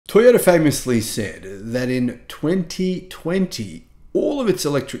Toyota famously said that in 2020, all of its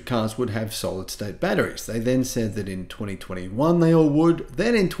electric cars would have solid-state batteries. They then said that in 2021 they all would,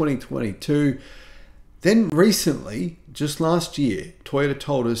 then in 2022. Then recently, just last year, Toyota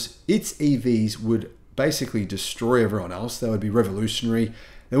told us its EVs would basically destroy everyone else. They would be revolutionary.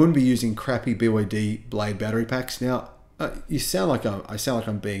 They wouldn't be using crappy BYD blade battery packs. Now, I sound like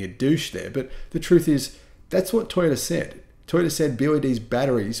I'm being a douche there, but the truth is that's what Toyota said. Toyota said BYD's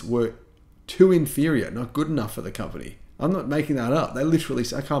batteries were too inferior, not good enough for the company. I'm not making that up. They literally,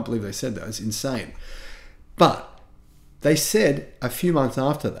 I can't believe they said that. It's insane. But they said a few months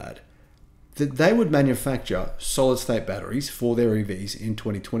after that they would manufacture solid-state batteries for their EVs in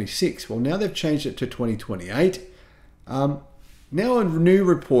 2026. Well, now they've changed it to 2028. Now a new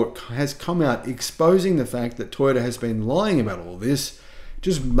report has come out exposing the fact that Toyota has been lying about all this,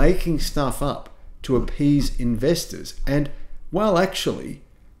 just making stuff up to appease investors. And well, actually,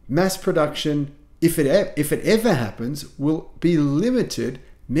 mass production, if it ever happens, will be limited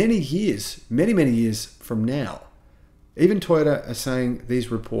many years from now. Even Toyota are saying these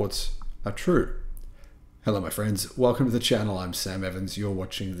reports are true. Hello, my friends. Welcome to the channel. I'm Sam Evans. You're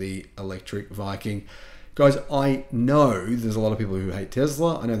watching the Electric Viking. Guys, I know there's a lot of people who hate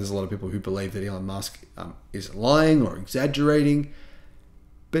Tesla. I know there's a lot of people who believe that Elon Musk is lying or exaggerating.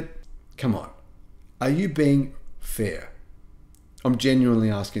 But come on. Are you being fair? I'm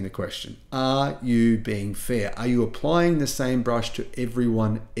genuinely asking the question. Are you being fair? Are you applying the same brush to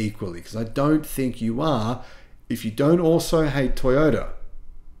everyone equally? Because I don't think you are if you don't also hate Toyota.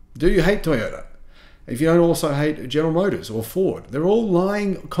 Do you hate Toyota? If you don't also hate General Motors or Ford, they're all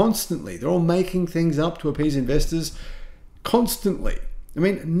lying constantly. They're all making things up to appease investors constantly. I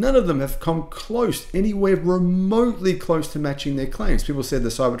mean, none of them have come close, anywhere remotely close to matching their claims. People said the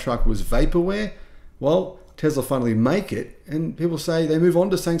Cybertruck was vaporware. Well, Tesla finally make it, and people say they move on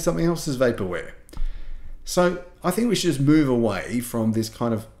to saying something else is vaporware. So I think we should just move away from this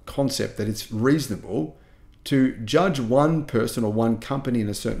kind of concept that it's reasonable to judge one person or one company in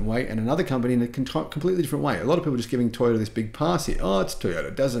a certain way and another company in a completely different way. A lot of people are just giving Toyota this big pass here. Oh, it's Toyota.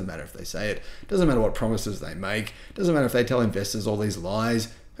 It doesn't matter if they say it. It doesn't matter what promises they make. It doesn't matter if they tell investors all these lies.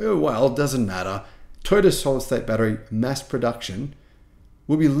 Oh, well, it doesn't matter. Toyota's solid-state battery mass production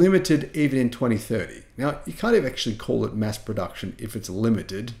will be limited even in 2030. Now, you can't even actually call it mass production if it's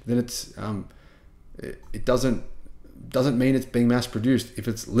limited. Then it's it doesn't mean it's being mass produced if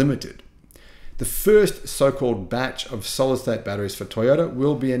it's limited. The first so-called batch of solid-state batteries for Toyota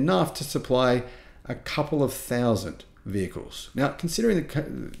will be enough to supply a couple of thousand vehicles. Now, considering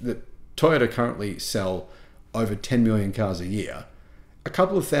that Toyota currently sell over 10 million cars a year, a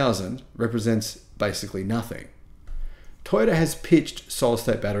couple of thousand represents basically nothing. Toyota has pitched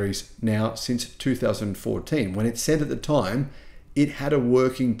solid-state batteries now since 2014, when it said at the time it had a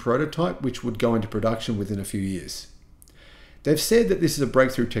working prototype which would go into production within a few years. They've said that this is a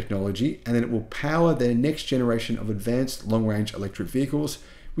breakthrough technology and that it will power their next generation of advanced long-range electric vehicles,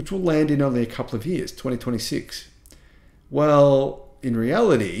 which will land in only a couple of years, 2026. Well, in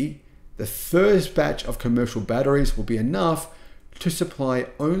reality, the first batch of commercial batteries will be enough to supply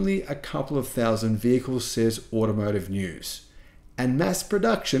only a couple of thousand vehicles, says Automotive News. And mass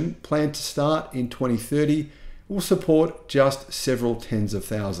production, planned to start in 2030, will support just several tens of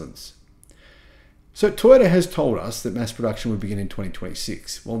thousands. So Toyota has told us that mass production would begin in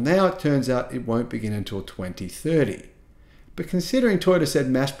 2026. Well, now it turns out it won't begin until 2030. But considering Toyota said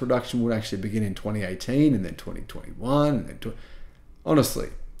mass production would actually begin in 2018 and then 2021, and then honestly,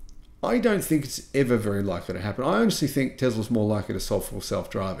 I don't think it's ever very likely to happen. I honestly think Tesla's more likely to solve full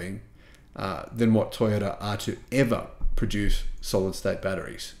self-driving than what Toyota are to ever produce solid-state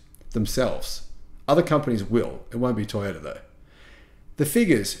batteries themselves. Other companies will. It won't be Toyota though. The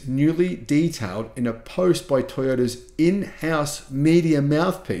figures, newly detailed in a post by Toyota's in-house media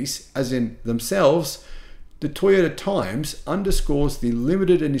mouthpiece, as in themselves, the Toyota Times, underscores the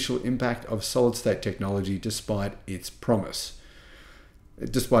limited initial impact of solid-state technology despite its promise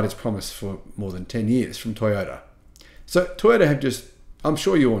for more than 10 years from Toyota. So Toyota have just, I'm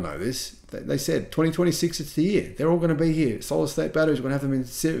sure you all know this, they said 2026 it's the year. They're all going to be here. Solid-state batteries, we're going to have them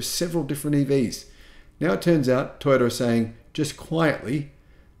in several different EVs. Now it turns out Toyota are saying, just quietly,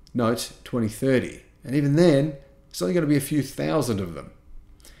 no, it's 2030. And even then, it's only going to be a few thousand of them.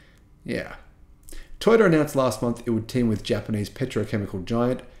 Yeah. Toyota announced last month it would team with Japanese petrochemical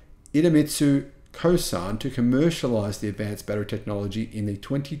giant Idemitsu Kosan to commercialize the advanced battery technology in the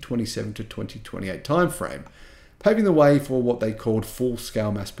 2027 to 2028 timeframe, paving the way for what they called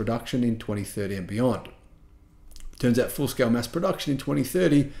full-scale mass production in 2030 and beyond. Turns out full-scale mass production in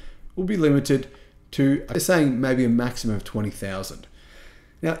 2030 will be limited to, they're saying maybe a maximum of 20,000.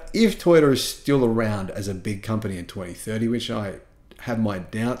 Now, if Toyota is still around as a big company in 2030, which I have my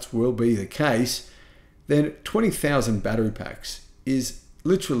doubts will be the case, then 20,000 battery packs is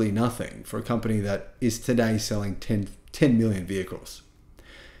literally nothing for a company that is today selling 10 million vehicles.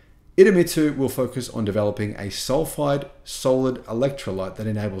 Idemitsu will focus on developing a sulfide solid electrolyte that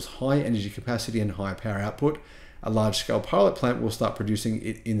enables high energy capacity and high power output. A large-scale pilot plant will start producing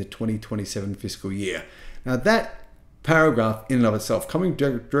it in the 2027 fiscal year. Now that paragraph in and of itself, coming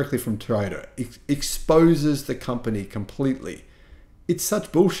directly from Toyota, exposes the company completely. It's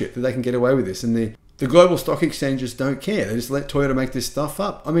such bullshit that they can get away with this, and the global stock exchanges don't care. They just let Toyota make this stuff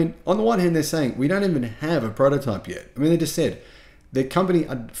up. I mean, on the one hand, they're saying we don't even have a prototype yet. I mean, they just said their company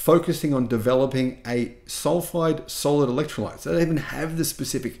are focusing on developing a sulfide solid electrolyte. So they don't even have the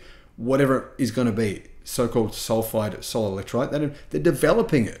specific whatever it is going to be, so-called sulfide solid electrolyte. They're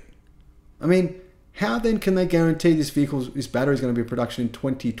developing it. I mean, how then can they guarantee this battery is going to be in production in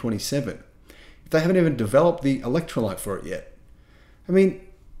 2027 if they haven't even developed the electrolyte for it yet? I mean,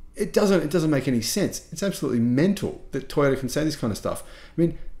 it doesn't make any sense. It's absolutely mental that Toyota can say this kind of stuff. I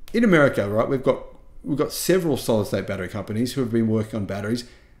mean, in America, right, we've got several solid state battery companies who have been working on batteries.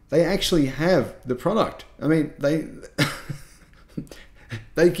 They actually have the product. I mean,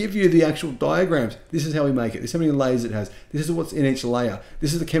 they give you the actual diagrams. This is how we make it. This is how many layers it has. This is what's in each layer.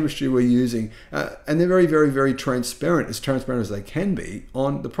 This is the chemistry we're using. And they're very, very, very transparent as they can be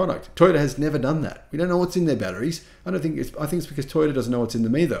on the product. Toyota has never done that. We don't know what's in their batteries. I think it's because Toyota doesn't know what's in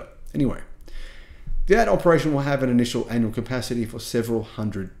them either. Anyway, that operation will have an initial annual capacity for several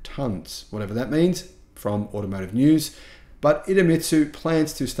hundred tons, whatever that means, from Automotive News. But Idemitsu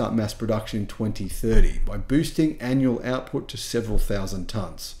plans to start mass production in 2030 by boosting annual output to several thousand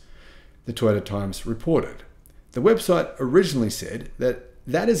tons, the Toyota Times reported. The website originally said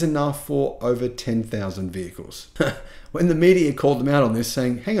that is enough for over 10,000 vehicles. When the media called them out on this,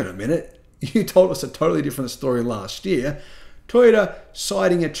 saying, hang on a minute, you told us a totally different story last year, Toyota,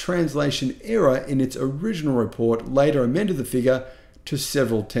 citing a translation error in its original report, later amended the figure to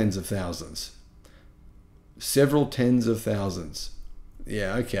several tens of thousands. Several tens of thousands.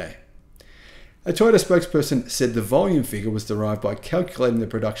 Yeah, okay. A Toyota spokesperson said the volume figure was derived by calculating the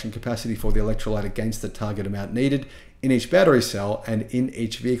production capacity for the electrolyte against the target amount needed in each battery cell and in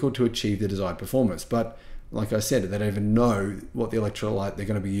each vehicle to achieve the desired performance. But like I said, they don't even know what the electrolyte they're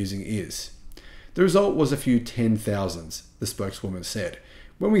going to be using is. The result was a few 10,000s, the spokeswoman said.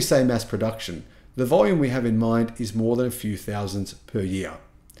 When we say mass production, the volume we have in mind is more than a few thousands per year.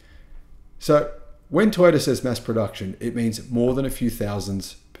 So, when Toyota says mass production, it means more than a few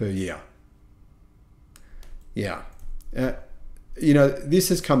thousands per year. Yeah. This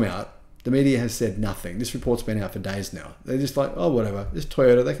has come out. The media has said nothing. This report's been out for days now. They're just like, oh, whatever. It's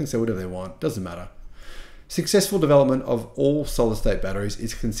Toyota. They can say whatever they want. Doesn't matter. Successful development of all solid-state batteries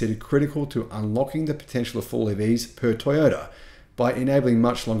is considered critical to unlocking the potential of full EVs per Toyota by enabling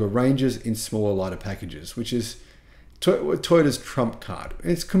much longer ranges in smaller, lighter packages, which is Toyota's trump card.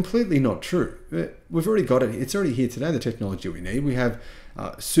 It's completely not true. We've already got it. It's already here today, the technology we need. We have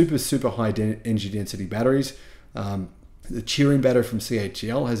super high energy density batteries. The Cheering battery from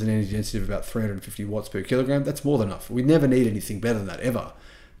CATL has an energy density of about 350 watts per kilogram. That's more than enough. We never need anything better than that, ever.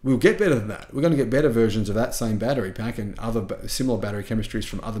 We'll get better than that. We're going to get better versions of that same battery pack and other similar battery chemistries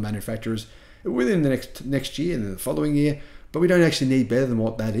from other manufacturers within the next year and the following year, but we don't actually need better than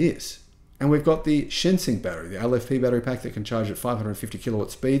what that is. And we've got the Shensing battery, the LFP battery pack that can charge at 550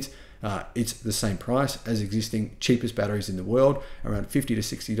 kilowatt speeds. It's the same price as existing cheapest batteries in the world, around $50 to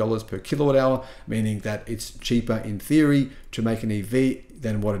 $60 per kilowatt hour, meaning that it's cheaper in theory to make an EV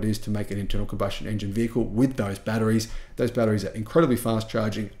than what it is to make an internal combustion engine vehicle with those batteries. Those batteries are incredibly fast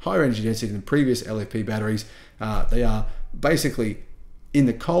charging, higher energy density than previous LFP batteries. They are basically in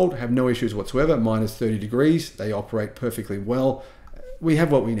the cold, have no issues whatsoever, minus 30 degrees. They operate perfectly well. We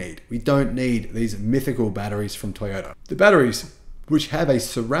have what we need. We don't need these mythical batteries from Toyota. The batteries, which have a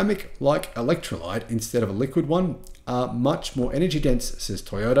ceramic-like electrolyte instead of a liquid one, are much more energy dense, says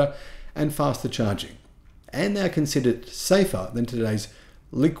Toyota, and faster charging. And they are considered safer than today's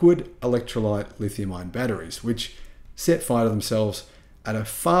liquid electrolyte lithium-ion batteries, which set fire to themselves at a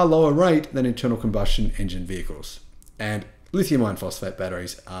far lower rate than internal combustion engine vehicles. And lithium iron phosphate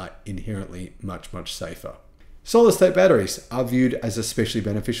batteries are inherently much safer. Solid-state batteries are viewed as especially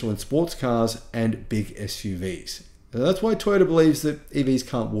beneficial in sports cars and big SUVs. Now that's why Toyota believes that EVs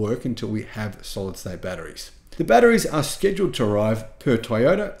can't work until we have solid-state batteries. The batteries are scheduled to arrive, per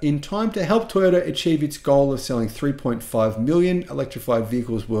Toyota, in time to help Toyota achieve its goal of selling 3.5 million electrified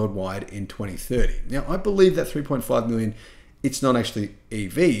vehicles worldwide in 2030. Now, I believe that 3.5 million, it's not actually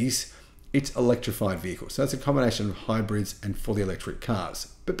EVs, its electrified vehicles. So that's a combination of hybrids and fully electric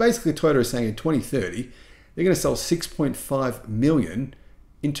cars. But basically Toyota is saying in 2030, they're going to sell 6.5 million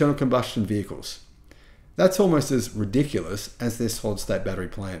internal combustion vehicles. That's almost as ridiculous as their solid-state battery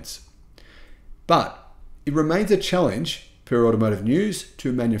plans. But it remains a challenge, per Automotive News,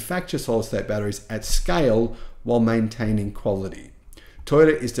 to manufacture solid-state batteries at scale while maintaining quality.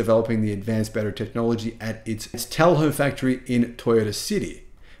 Toyota is developing the advanced battery technology at its Talho factory in Toyota City,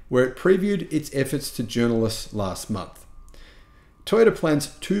 where it previewed its efforts to journalists last month. Toyota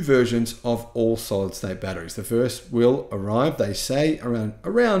plans 2 versions of all solid-state batteries. The first will arrive, they say, around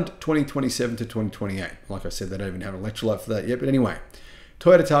 2027 to 2028. Like I said, they don't even have an electrolyte for that yet, but anyway.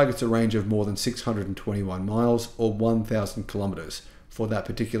 Toyota targets a range of more than 621 miles or 1,000 kilometers for that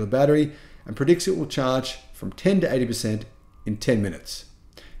particular battery and predicts it will charge from 10 to 80% in 10 minutes.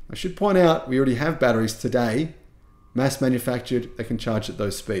 I should point out, we already have batteries today, mass manufactured, that can charge at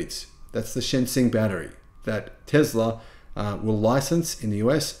those speeds. That's the Shenzhen battery that Tesla will license in the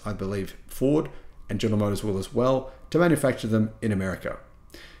US, I believe Ford and General Motors will as well, to manufacture them in America.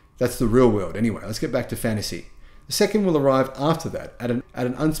 That's the real world. Anyway, let's get back to fantasy. The second will arrive after that at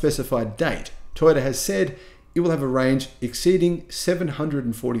an unspecified date. Toyota has said it will have a range exceeding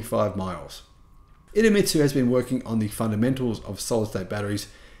 745 miles. Idemitsu has been working on the fundamentals of solid-state batteries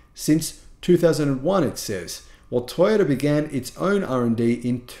since 2001, it says, while Toyota began its own R&D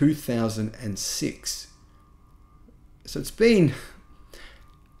in 2006. So it's been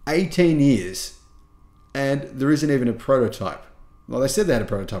 18 years and there isn't even a prototype. Well, they said they had a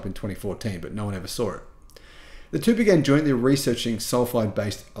prototype in 2014, but no one ever saw it. The two began jointly researching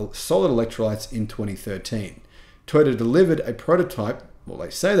sulfide-based solid electrolytes in 2013. Toyota delivered a prototype, well, they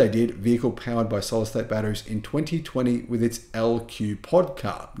say they did, vehicle powered by solid-state batteries in 2020 with its LQ pod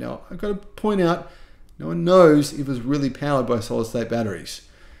car. Now, I've got to point out, no one knows if it was really powered by solid-state batteries.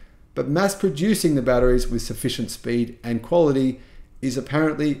 But mass producing the batteries with sufficient speed and quality is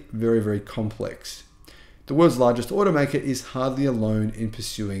apparently very, very complex. The world's largest automaker is hardly alone in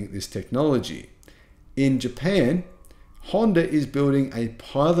pursuing this technology. In Japan, Honda is building a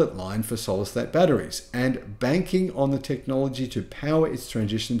pilot line for solid-state batteries and banking on the technology to power its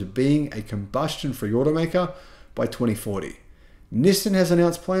transition to being a combustion-free automaker by 2040. Nissan has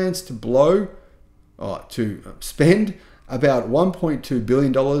announced plans to spend about $1.2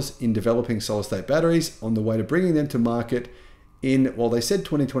 billion in developing solid-state batteries on the way to bringing them to market in, well, they said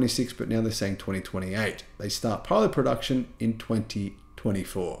 2026, but now they're saying 2028. They start pilot production in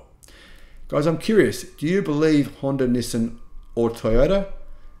 2024. Guys, I'm curious, do you believe Honda, Nissan, or Toyota?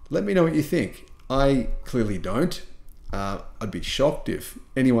 Let me know what you think. I clearly don't. I'd be shocked if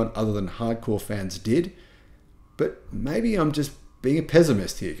anyone other than hardcore fans did, but maybe I'm just being a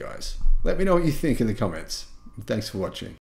pessimist here, guys. Let me know what you think in the comments. Thanks for watching.